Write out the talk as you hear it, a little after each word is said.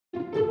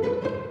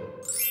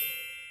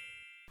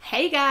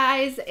Hey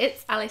guys,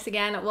 it's Alice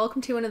again.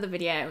 Welcome to another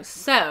video.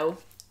 So,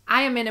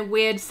 I am in a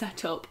weird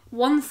setup.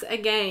 Once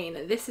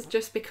again, this is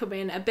just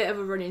becoming a bit of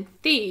a running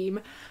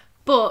theme,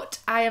 but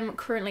I am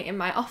currently in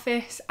my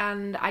office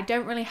and I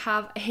don't really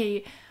have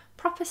a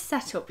proper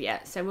setup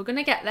yet, so we're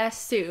gonna get there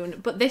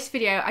soon. But this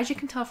video, as you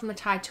can tell from the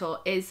title,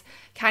 is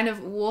kind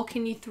of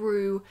walking you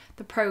through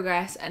the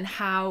progress and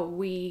how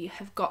we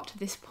have got to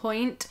this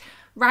point.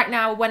 Right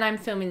now, when I'm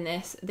filming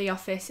this, the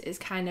office is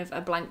kind of a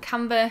blank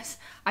canvas.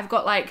 I've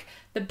got like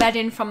the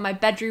bedding from my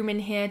bedroom in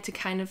here to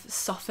kind of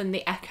soften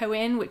the echo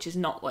in, which is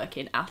not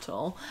working at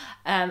all.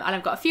 And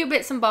I've got a few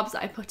bits and bobs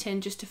that I put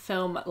in just to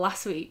film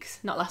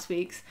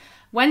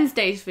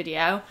Wednesday's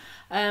video.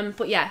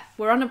 But yeah,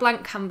 we're on a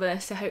blank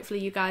canvas, so hopefully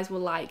you guys will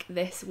like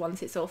this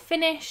once it's all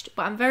finished.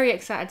 But I'm very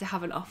excited to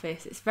have an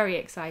office. It's very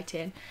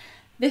exciting.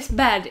 This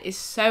bed is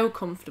so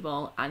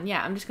comfortable, and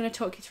yeah, I'm just going to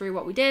talk you through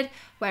what we did,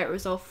 where it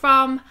was all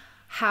from,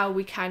 how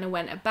we kind of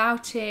went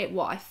about it,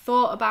 what I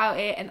thought about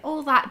it, and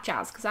all that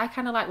jazz, because I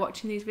kind of like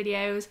watching these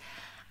videos,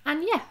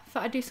 and yeah,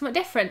 thought I'd do something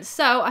different.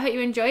 So I hope you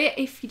enjoy it.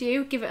 If you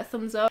do, give it a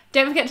thumbs up.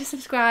 Don't forget to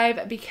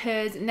subscribe,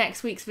 because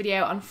next week's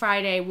video on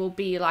Friday will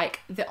be like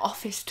the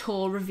office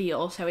tour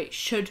reveal, so it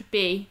should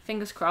be,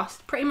 fingers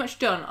crossed, pretty much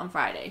done on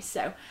Friday,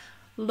 so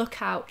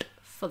look out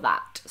for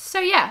that.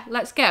 So yeah,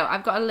 let's go.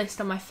 I've got a list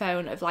on my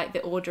phone of like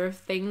the order of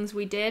things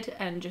we did,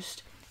 and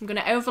just I'm going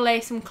to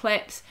overlay some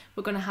clips.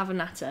 We're going to have a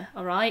natter,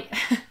 all right?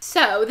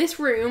 So this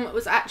room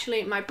was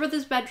actually my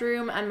brother's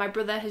bedroom, and my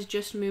brother has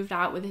just moved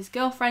out with his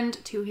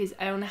girlfriend to his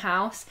own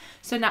house.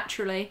 So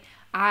naturally,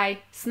 I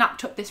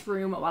snapped up this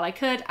room while I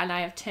could, and I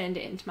have turned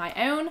it into my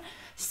own.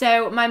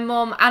 So my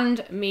mum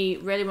and me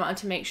really wanted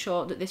to make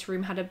sure that this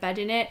room had a bed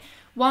in it.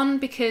 One,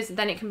 because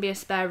then it can be a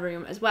spare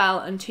room as well,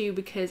 and two,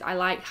 because I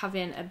like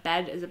having a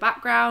bed as a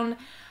background.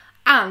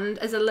 And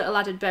as a little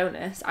added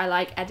bonus, I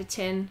like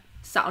editing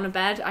sat on a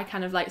bed. I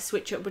kind of like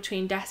switch up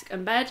between desk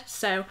and bed,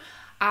 so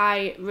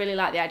I really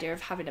like the idea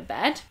of having a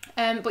bed.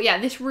 But yeah,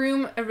 this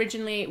room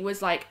originally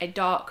was like a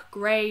dark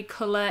grey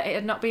colour. It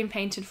had not been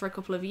painted for a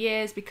couple of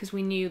years because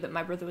we knew that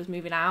my brother was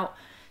moving out,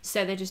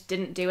 so they just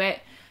didn't do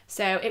it.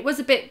 So it was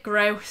a bit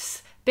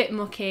gross, bit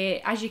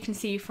mucky. As you can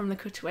see from the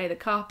cutaway, the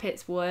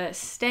carpets were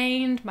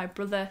stained. My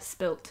brother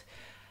spilt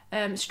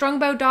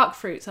Strongbow dark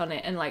fruits on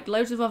it and like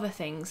loads of other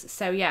things.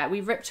 So yeah,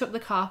 we ripped up the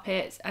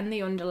carpets and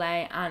the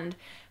underlay, and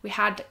we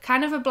had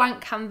kind of a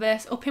blank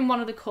canvas. Up in one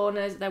of the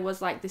corners there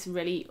was like this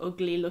really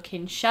ugly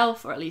looking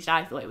shelf, or at least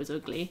I thought it was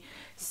ugly.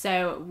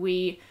 So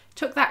we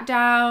took that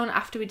down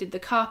after we did the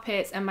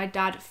carpets, and my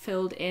dad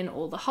filled in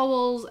all the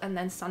holes and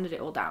then sanded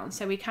it all down.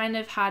 So we kind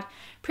of had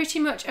pretty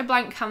much a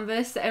blank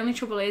canvas. The only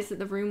trouble is that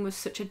the room was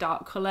such a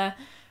dark colour.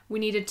 We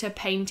needed to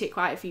paint it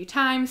quite a few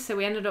times, so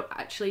we ended up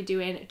actually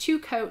doing 2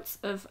 coats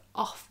of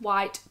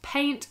off-white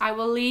paint. I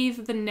will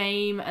leave the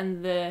name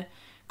and the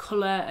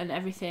colour and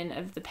everything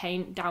of the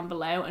paint down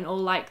below, and all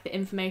like the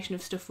information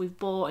of stuff we've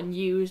bought and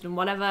used and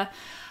whatever.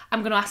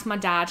 I'm going to ask my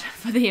dad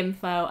for the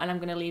info, and I'm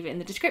going to leave it in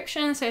the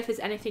description, so if there's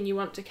anything you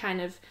want to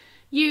kind of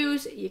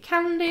use, you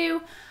can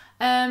do.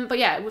 But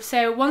yeah,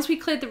 so once we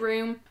cleared the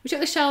room, we took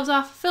the shelves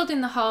off, filled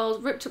in the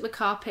holes, ripped up the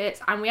carpets,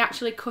 and we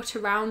actually cut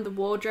around the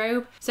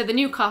wardrobe. So the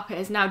new carpet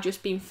has now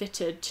just been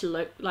fitted to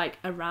look like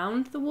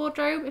around the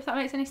wardrobe, if that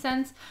makes any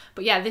sense.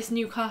 But yeah, this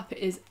new carpet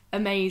is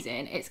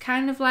amazing. It's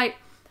kind of like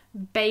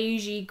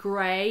beigey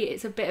grey.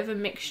 It's a bit of a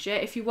mixture.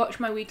 If you watch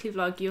my weekly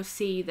vlog, you'll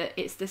see that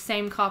it's the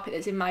same carpet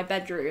that's in my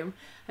bedroom.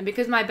 And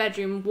because my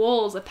bedroom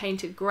walls are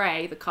painted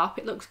grey, the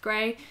carpet looks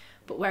grey.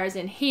 But whereas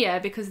in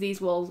here, because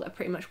these walls are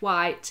pretty much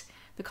white,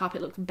 the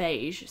carpet looks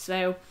beige.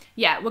 So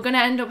yeah, we're going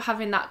to end up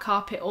having that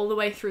carpet all the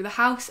way through the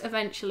house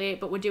eventually,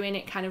 but we're doing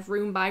it kind of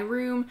room by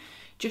room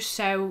just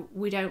so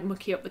we don't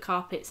mucky up the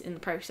carpets in the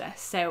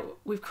process. So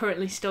we've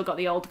currently still got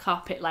the old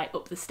carpet like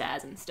up the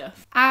stairs and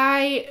stuff.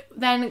 I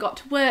then got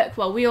to work,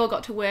 well, we all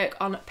got to work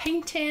on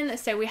painting.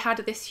 So we had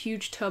this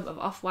huge tub of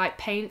off-white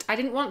paint. I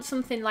didn't want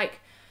something like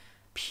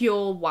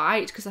pure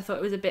white because I thought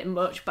it was a bit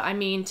much, but I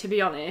mean, to be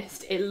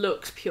honest, it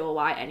looks pure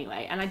white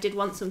anyway, and I did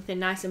want something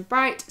nice and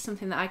bright,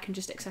 something that I can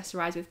just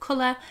accessorise with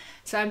colour,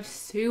 so I'm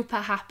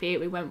super happy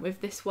we went with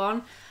this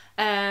one.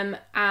 And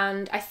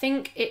I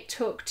think it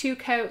took 2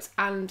 coats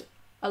and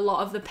a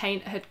lot of the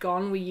paint had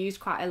gone. We used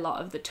quite a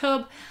lot of the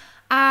tub.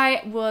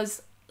 I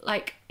was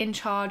like in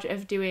charge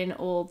of doing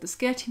all the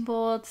skirting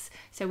boards,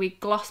 so we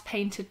gloss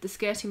painted the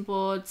skirting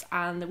boards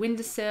and the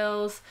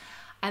windowsills.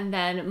 And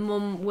then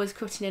mum was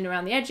cutting in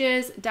around the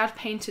edges, dad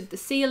painted the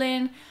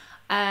ceiling,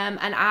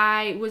 and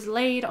I was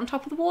laid on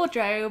top of the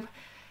wardrobe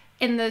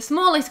in the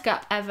smallest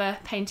gap ever,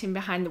 painting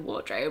behind the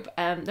wardrobe.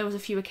 There was a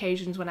few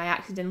occasions when I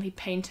accidentally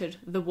painted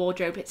the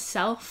wardrobe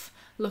itself.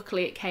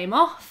 Luckily it came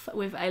off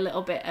with a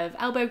little bit of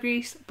elbow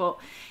grease, but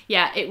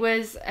yeah, it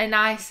was a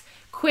nice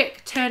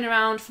quick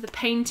turnaround for the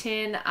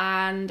painting,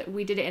 and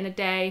we did it in a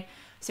day.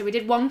 So we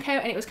did 1 coat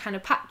and it was kind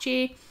of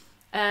patchy.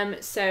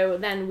 So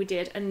then we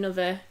did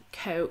another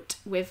coat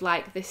with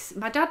like this.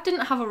 My dad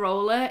didn't have a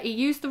roller. He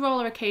used the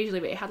roller occasionally,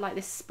 but it had like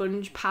this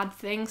sponge pad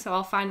thing, so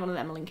I'll find one of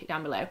them and link it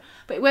down below.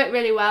 But it worked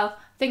really well.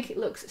 I think it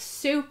looks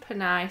super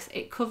nice.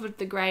 It covered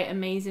the grey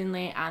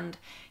amazingly, and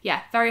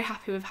yeah, very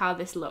happy with how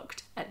this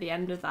looked at the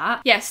end of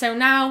that. Yeah, so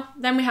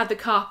then we had the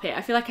carpet.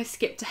 I feel like I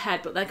skipped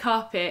ahead, but the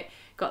carpet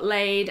got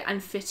laid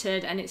and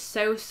fitted, and it's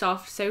so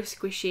soft, so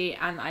squishy,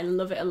 and I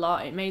love it a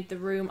lot. It made the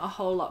room a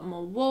whole lot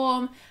more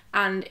warm,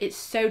 and it's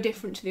so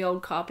different to the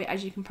old carpet.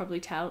 As you can probably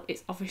tell,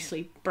 it's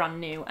obviously brand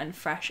new and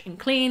fresh and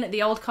clean.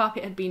 The old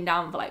carpet had been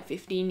down for like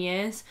 15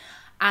 years,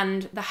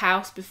 and the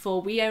house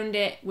before we owned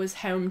it was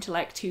home to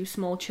like 2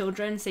 small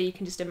children, so you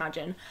can just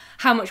imagine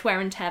how much wear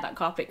and tear that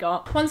carpet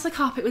got. Once the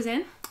carpet was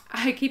in,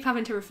 I keep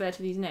having to refer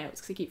to these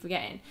notes because I keep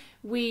forgetting.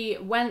 We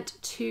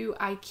went to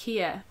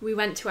IKEA.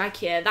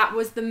 That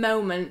was the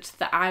moment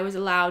that I was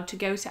allowed to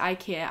go to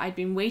IKEA. I'd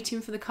been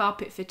waiting for the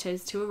carpet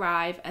fitters to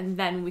arrive, and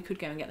then we could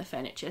go and get the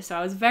furniture. So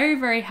I was very,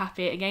 very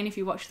happy. Again, if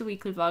you watch the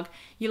weekly vlog,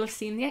 you'll have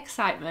seen the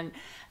excitement.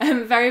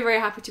 I'm very, very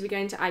happy to be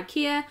going to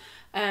IKEA.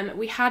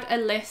 We had a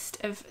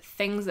list of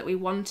things that we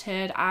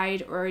wanted.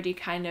 I'd already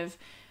kind of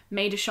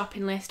made a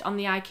shopping list on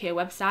the IKEA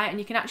website, and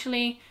you can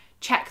actually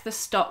check the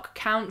stock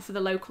count for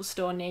the local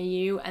store near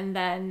you, and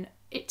then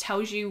it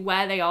tells you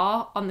where they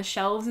are on the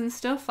shelves and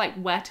stuff, like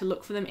where to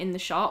look for them in the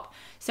shop.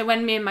 So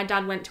when me and my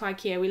dad went to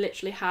IKEA, we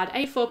literally had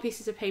A4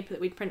 pieces of paper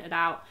that we'd printed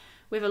out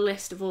with a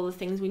list of all the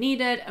things we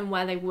needed and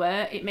where they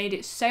were. It made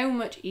it so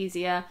much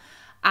easier.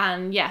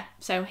 And yeah,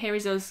 so here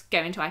is us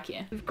going to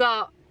IKEA. We've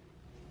got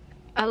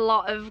a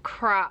lot of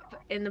crap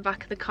in the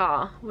back of the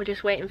car. We're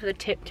just waiting for the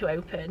tip to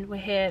open. We're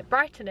here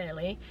bright and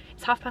early.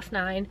 It's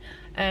 9:30,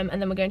 and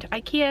then we're going to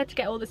IKEA to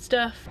get all the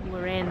stuff.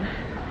 We're in.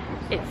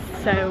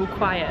 It's so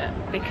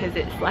quiet because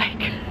it's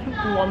like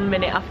 1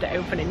 minute after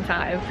opening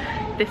time.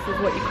 This is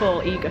what you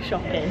call eager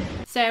shopping.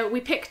 So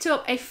we picked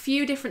up a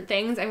few different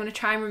things. I'm going to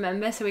try and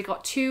remember. So we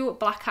got 2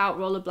 blackout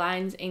roller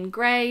blinds in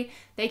grey.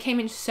 They came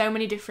in so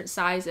many different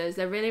sizes.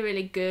 They're really,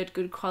 really good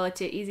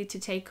quality, easy to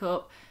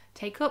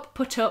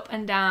put up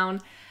and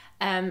down.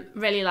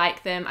 Really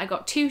like them. I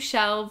got 2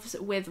 shelves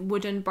with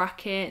wooden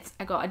brackets.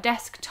 I got a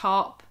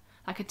desktop,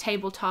 like a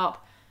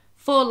tabletop,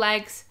 4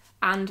 legs,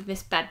 and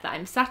this bed that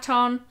I'm sat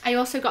on. I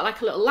also got like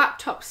a little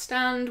laptop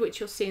stand, which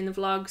you'll see in the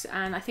vlogs,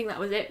 and I think that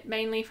was it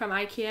mainly from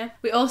IKEA.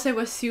 We also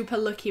were super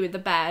lucky with the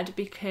bed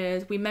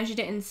because we measured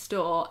it in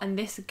store, and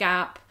this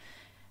gap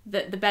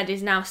that the bed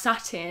is now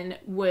sat in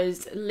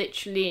was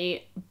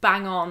literally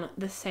bang on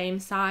the same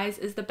size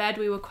as the bed.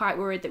 We were quite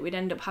worried that we'd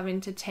end up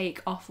having to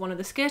take off one of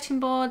the skirting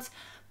boards,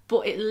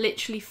 but it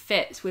literally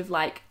fits with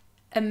like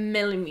a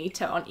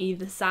millimetre on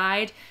either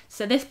side.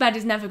 So this bed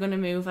is never going to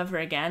move ever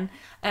again.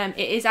 It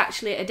is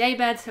actually a day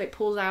bed, so it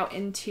pulls out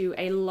into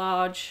a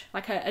large,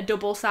 like a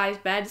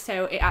double-sized bed.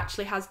 So it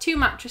actually has 2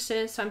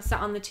 mattresses, so I'm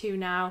sat on the 2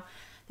 now.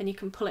 Then you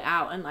can pull it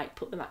out and like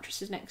put the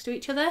mattresses next to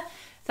each other.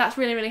 So that's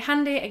really, really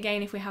handy,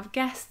 again, if we have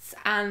guests.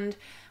 And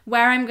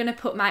where I'm going to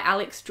put my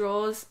Alex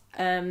drawers,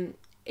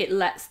 it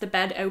lets the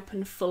bed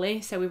open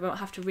fully, so we won't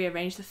have to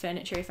rearrange the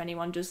furniture if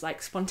anyone does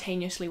like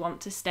spontaneously want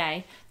to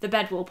stay. The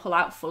bed will pull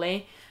out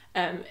fully,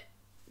 no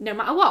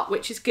matter what,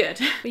 which is good.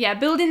 But yeah,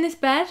 building this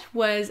bed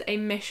was a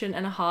mission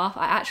and a half.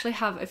 I actually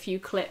have a few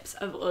clips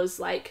of us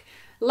like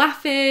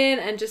laughing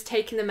and just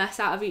taking the mess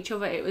out of each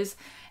other. It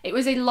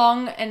was a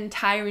long and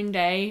tiring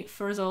day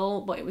for us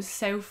all, but it was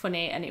so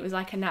funny, and it was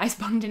like a nice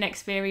bonding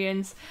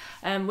experience.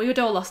 We had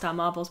all lost our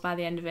marbles by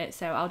the end of it,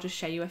 so I'll just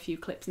show you a few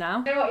clips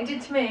now. You know what he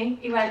did to me?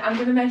 He went, I'm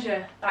going to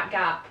measure that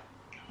gap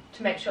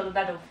to make sure the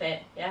bed will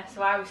fit, yeah?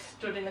 So I was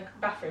stood in the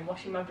bathroom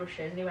washing my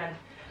brushes, and he went,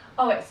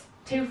 oh, it's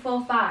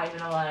 245,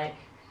 and I'm like,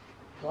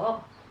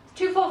 what?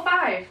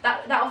 245,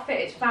 that'll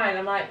fit, it's fine.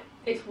 I'm like,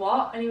 it's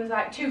what? And he was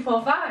like,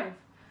 245.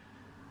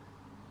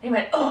 He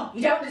went, oh,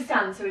 you don't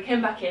understand. So we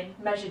came back in,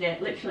 measured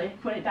it, literally,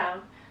 put it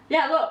down.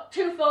 Yeah, look,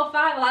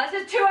 245. I'm like,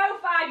 this is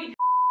 205,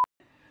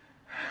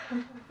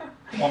 you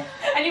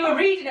And you were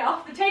reading it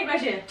off the tape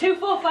measure.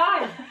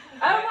 245.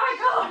 Oh my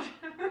god.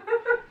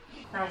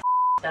 Nice,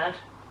 Dad.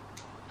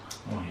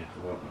 Oh, yeah,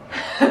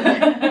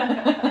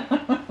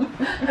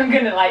 I'm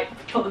gonna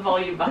like put the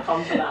volume back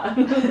on for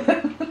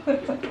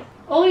that.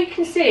 All you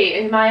can see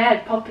is my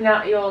head popping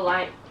out of your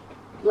like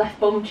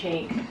left bum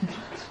cheek.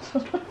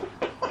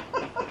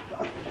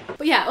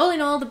 But yeah, all in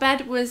all, the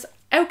bed was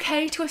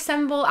okay to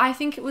assemble. I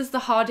think it was the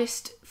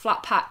hardest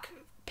flat pack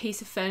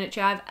piece of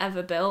furniture I've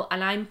ever built,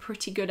 and I'm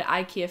pretty good at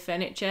IKEA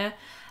furniture.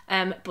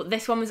 But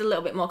this one was a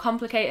little bit more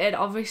complicated.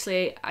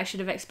 Obviously, I should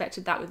have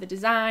expected that with the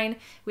design.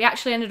 We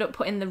actually ended up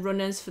putting the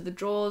runners for the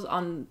drawers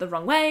on the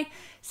wrong way.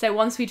 So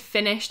once we'd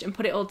finished and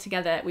put it all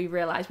together, we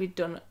realised we'd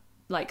done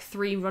like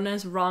 3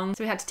 runners wrong.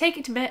 So we had to take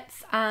it to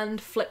bits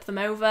and flip them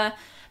over.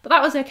 But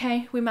that was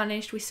okay, we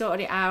managed, we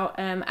sorted it out,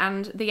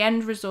 and the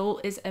end result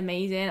is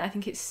amazing. I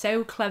think it's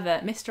so clever.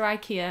 Mr.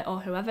 IKEA,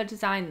 or whoever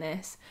designed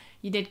this,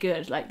 you did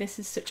good. Like, this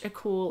is such a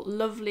cool,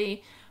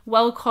 lovely,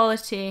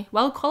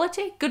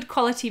 good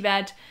quality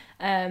bed,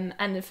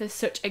 and for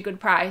such a good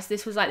price.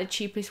 This was like the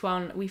cheapest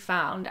one we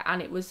found,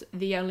 and it was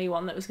the only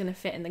one that was going to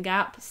fit in the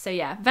gap. So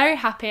yeah, very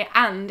happy.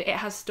 And it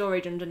has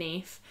storage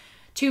underneath,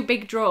 2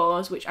 big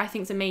drawers, which I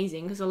think is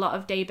amazing because a lot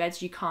of day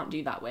beds you can't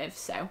do that with.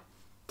 So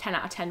 10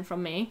 out of 10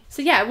 from me.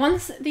 So yeah,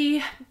 once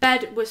the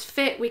bed was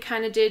fit, we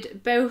kind of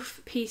did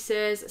both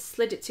pieces,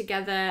 slid it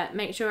together,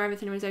 make sure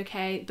everything was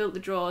okay, built the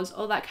drawers,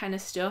 all that kind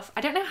of stuff.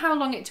 I don't know how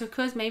long it took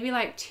us, maybe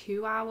like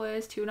 2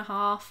 hours,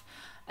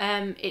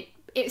 2.5.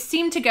 It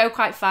seemed to go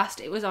quite fast.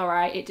 It was all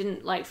right. It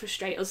didn't like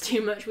frustrate us too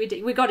much.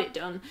 We got it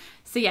done.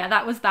 So yeah,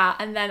 that was that.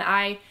 And then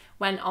I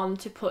went on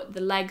to put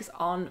the legs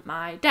on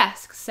my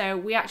desk. So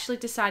we actually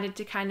decided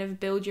to kind of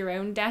build your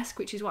own desk,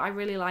 which is what I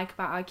really like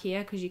about IKEA,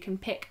 because you can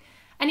pick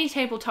any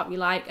tabletop you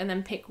like and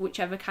then pick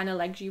whichever kind of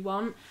legs you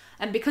want.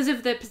 And because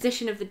of the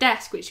position of the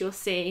desk, which you'll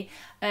see,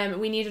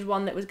 we needed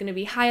one that was going to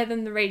be higher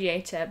than the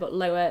radiator but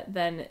lower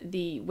than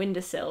the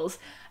windowsills.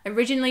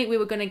 Originally we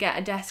were going to get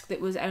a desk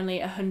that was only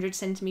 100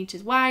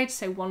 centimetres wide,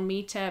 so 1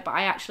 metre, but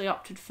I actually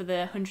opted for the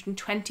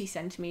 120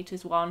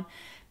 centimetres one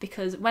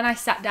because when I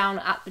sat down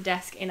at the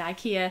desk in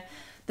IKEA,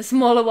 the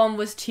smaller one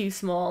was too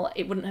small.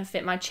 It wouldn't have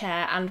fit my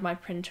chair and my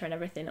printer and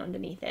everything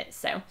underneath it.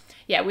 So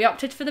yeah, we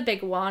opted for the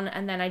bigger one,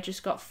 and then I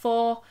just got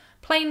 4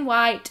 plain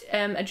white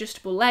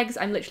adjustable legs.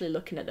 I'm literally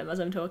looking at them as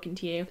I'm talking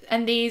to you.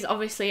 And these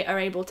obviously are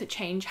able to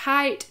change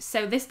height.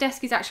 So this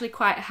desk is actually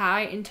quite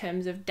high in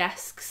terms of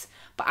desks,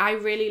 but I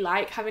really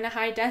like having a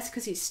high desk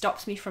because it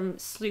stops me from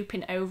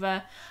slooping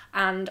over.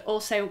 And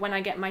also when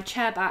I get my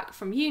chair back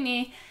from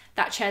uni,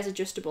 that chair's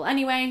adjustable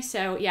anyway.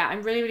 So yeah,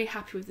 I'm really, really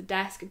happy with the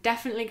desk.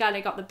 Definitely glad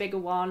I got the bigger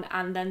one,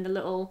 and then the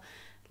little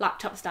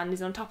laptop stand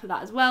is on top of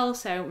that as well,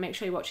 so make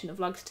sure you're watching the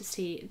vlogs to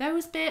see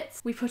those bits.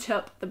 We put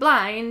up the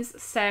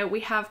blinds, so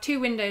we have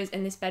 2 windows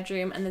in this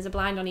bedroom and there's a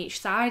blind on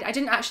each side. I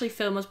didn't actually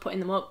film us putting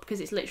them up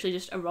because it's literally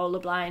just a roller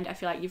blind. I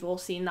feel like you've all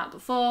seen that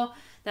before.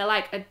 They're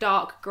like a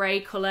dark grey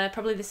colour,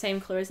 probably the same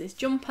colour as this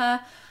jumper,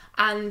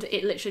 and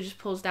it literally just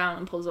pulls down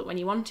and pulls up when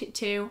you want it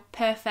to.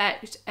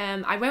 Perfect.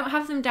 I won't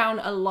have them down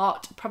a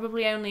lot,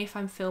 probably only if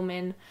I'm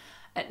filming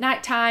at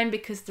night time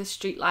because the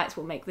street lights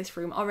will make this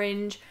room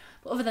orange,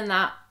 but other than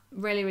that,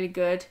 really, really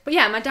good. But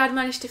yeah, my dad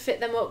managed to fit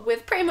them up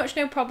with pretty much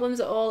no problems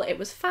at all. It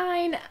was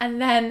fine.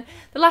 And then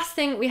the last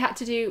thing we had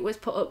to do was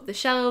put up the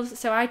shelves.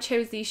 So I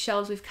chose these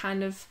shelves with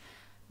kind of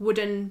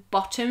wooden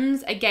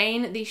bottoms.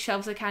 Again, these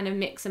shelves are kind of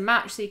mix and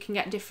match, so you can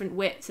get different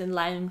widths and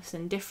lengths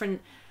and different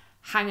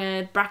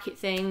hanger bracket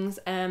things,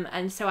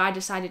 and so I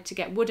decided to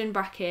get wooden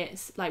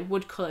brackets, like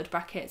wood coloured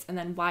brackets, and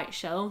then white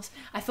shelves.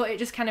 I thought it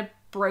just kind of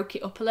broke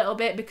it up a little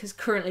bit because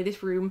currently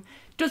this room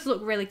does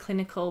look really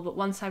clinical, but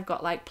once I've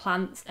got like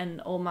plants and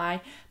all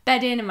my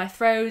bedding and my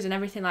throws and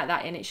everything like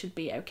that in, it should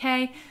be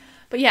okay.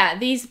 But yeah,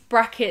 these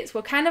brackets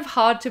were kind of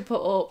hard to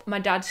put up. My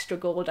dad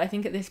struggled. I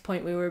think at this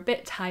point we were a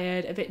bit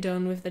tired, a bit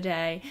done with the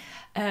day,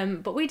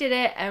 but we did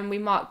it and we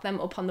marked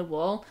them up on the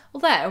wall.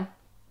 Although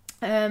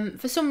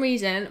for some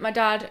reason my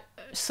dad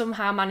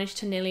somehow managed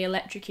to nearly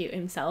electrocute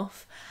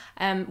himself.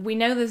 We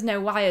know there's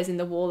no wires in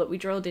the wall that we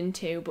drilled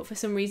into, but for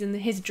some reason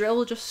his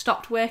drill just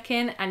stopped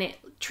working and it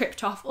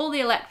tripped off all the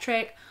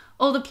electric,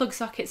 all the plug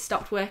sockets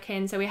stopped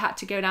working, so we had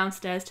to go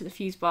downstairs to the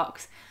fuse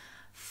box,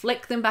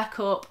 flick them back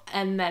up,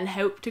 and then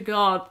hope to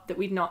God that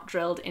we'd not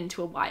drilled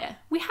into a wire.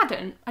 We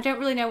hadn't. I don't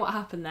really know what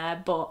happened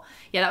there, but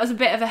yeah, that was a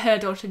bit of a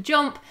hurdle to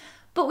jump.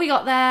 But we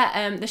got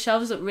there. The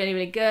shelves look really,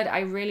 really good. I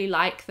really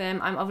like them.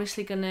 I'm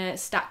obviously going to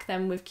stack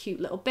them with cute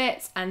little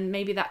bits, and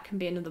maybe that can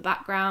be another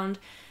background.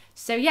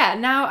 So yeah,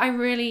 now I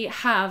really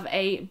have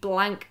a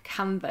blank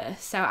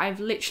canvas. So I've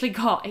literally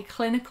got a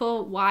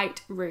clinical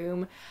white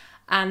room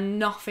and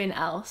nothing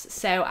else.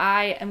 So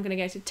I am going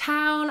to go to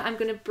town. I'm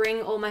going to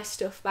bring all my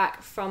stuff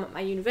back from my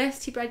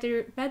university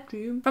bedroom,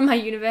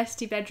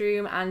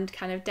 and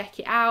kind of deck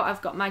it out.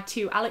 I've got my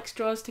 2 Alex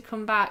drawers to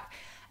come back,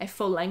 a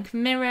full-length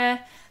mirror,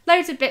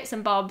 loads of bits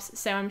and bobs,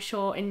 so I'm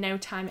sure in no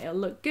time it'll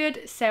look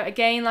good. So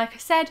again, like I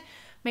said,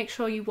 make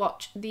sure you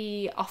watch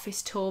the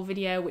office tour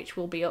video, which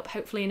will be up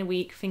hopefully in a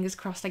week. Fingers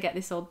crossed I get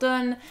this all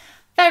done.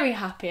 Very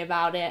happy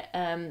about it.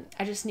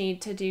 I just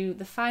need to do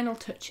the final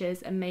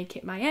touches and make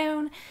it my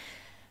own.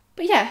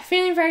 But yeah,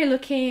 feeling very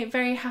lucky,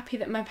 very happy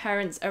that my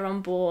parents are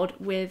on board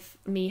with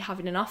me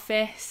having an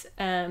office.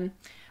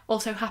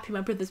 Also happy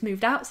my brother's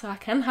moved out so I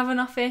can have an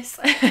office.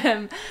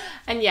 And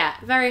yeah,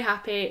 very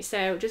happy.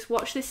 So just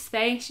watch this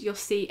space. You'll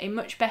see a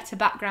much better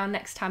background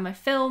next time I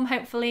film,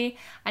 hopefully.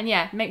 And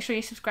yeah, make sure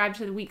you subscribe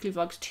to the weekly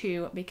vlogs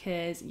too,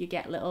 because you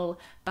get little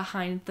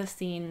behind the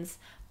scenes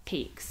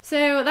peaks.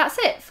 So that's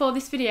it for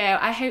this video.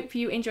 I hope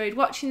you enjoyed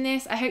watching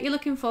this. I hope you're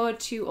looking forward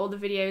to all the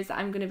videos that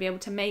I'm going to be able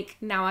to make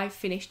now I've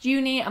finished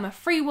uni. I'm a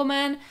free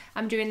woman.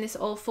 I'm doing this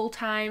all full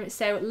time.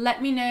 So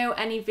let me know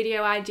any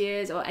video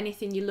ideas or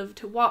anything you love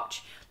to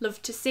watch,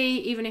 love to see,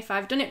 even if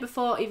I've done it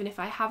before, even if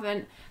I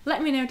haven't.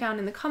 Let me know down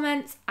in the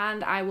comments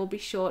and I will be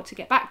sure to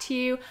get back to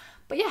you.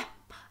 But yeah,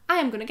 I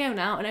am going to go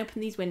now and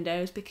open these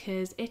windows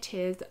because it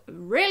is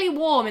really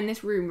warm in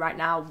this room right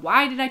now.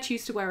 Why did I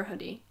choose to wear a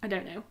hoodie? I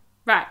don't know.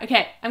 Right,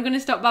 okay, I'm going to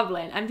stop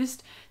babbling. I'm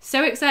just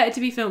so excited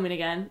to be filming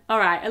again. All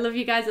right, I love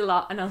you guys a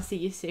lot and I'll see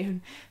you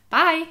soon.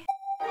 Bye.